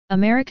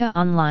America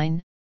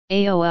Online,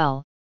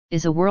 AOL,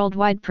 is a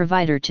worldwide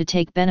provider to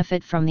take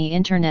benefit from the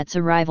Internet's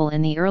arrival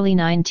in the early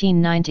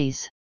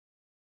 1990s.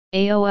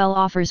 AOL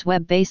offers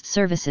web-based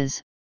services,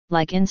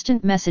 like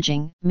instant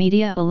messaging,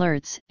 media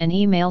alerts, and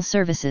email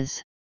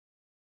services.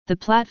 The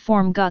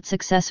platform got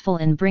successful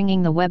in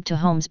bringing the web to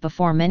homes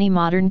before many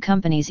modern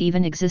companies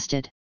even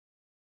existed.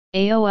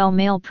 AOL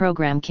Mail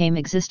program came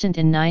existent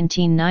in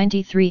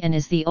 1993 and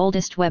is the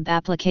oldest web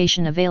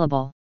application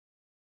available.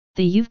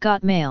 The "You've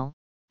Got Mail"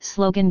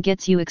 slogan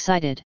gets you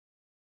excited.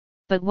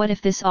 But what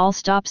if this all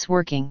stops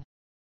working?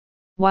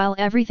 While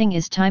everything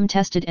is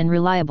time-tested and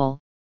reliable,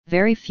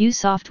 very few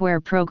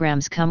software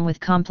programs come with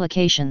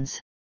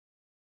complications.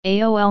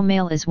 AOL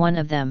Mail is one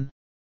of them.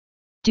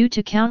 Due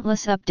to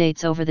countless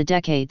updates over the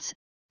decades,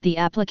 the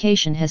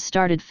application has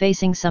started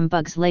facing some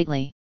bugs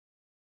lately.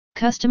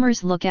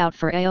 Customers look out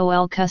for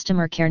AOL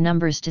customer care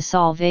numbers to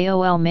solve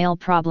AOL Mail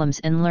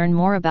problems and learn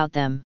more about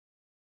them.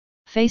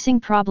 Facing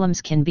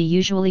problems can be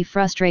usually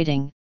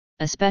frustrating,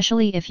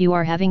 especially if you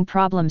are having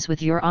problems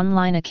with your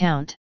online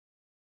account.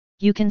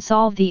 You can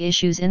solve the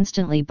issues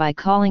instantly by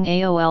calling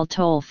AOL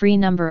toll-free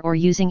number or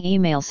using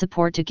email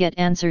support to get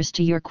answers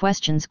to your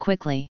questions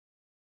quickly.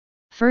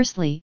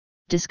 Firstly,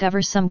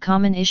 discover some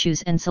common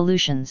issues and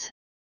solutions.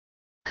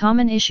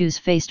 Common issues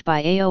faced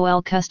by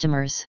AOL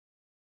customers.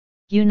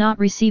 You not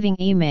receiving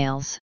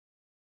emails.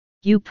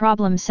 You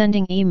problem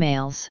sending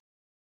emails.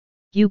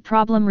 You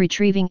problem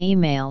retrieving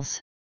emails.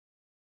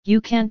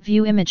 You can't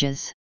view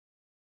images.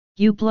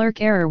 You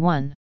blurk error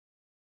 1.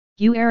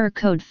 You error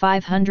code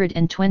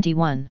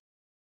 521.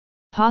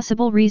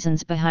 Possible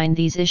reasons behind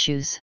these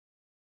issues.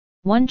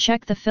 1.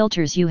 Check the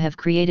filters you have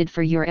created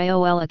for your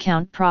AOL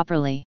account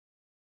properly.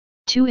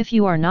 2. If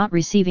you are not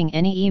receiving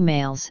any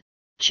emails,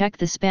 check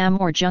the spam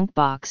or junk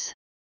box.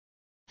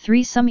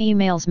 3. Some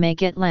emails may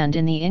land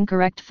in the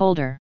incorrect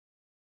folder.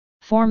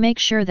 4. Make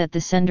sure that the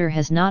sender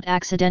has not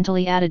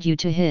accidentally added you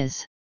to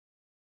his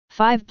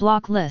 5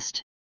 block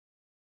list.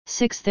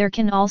 6. There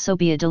can also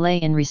be a delay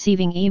in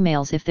receiving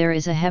emails if there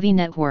is a heavy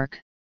network.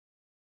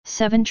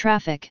 7.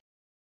 Traffic.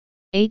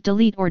 8.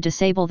 Delete or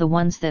disable the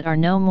ones that are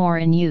no more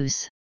in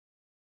use.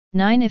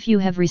 9. If you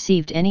have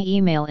received any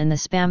email in the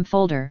spam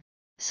folder,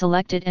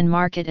 select it and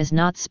mark it as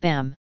not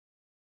spam.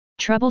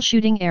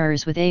 Troubleshooting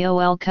errors with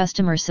AOL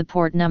Customer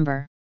Support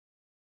Number.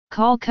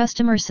 Call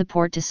customer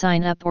support to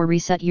sign up or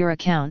reset your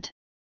account.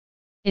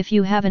 If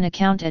you have an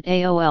account at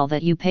AOL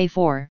that you pay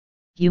for,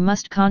 you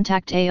must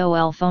contact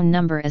AOL phone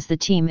number as the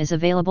team is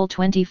available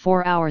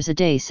 24 hours a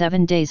day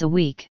 7 days a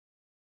week.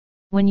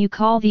 When you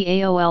call the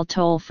AOL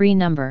toll-free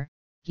number,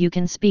 you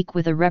can speak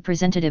with a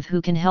representative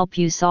who can help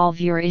you solve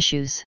your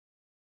issues.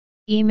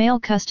 Email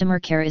customer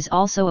care is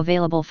also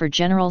available for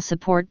general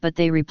support, but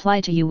they reply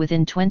to you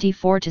within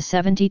 24 to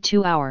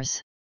 72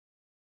 hours.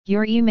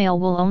 Your email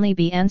will only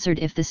be answered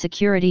if the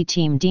security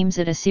team deems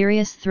it a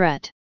serious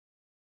threat.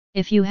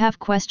 If you have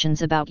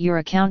questions about your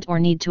account or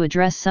need to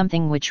address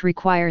something which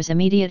requires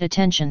immediate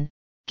attention,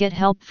 get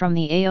help from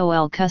the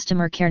AOL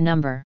customer care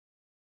number.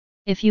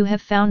 If you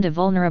have found a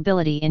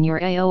vulnerability in your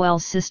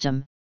AOL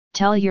system,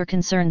 tell your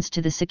concerns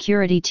to the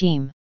security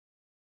team.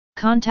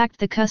 Contact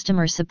the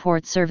customer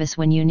support service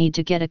when you need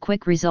to get a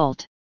quick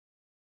result.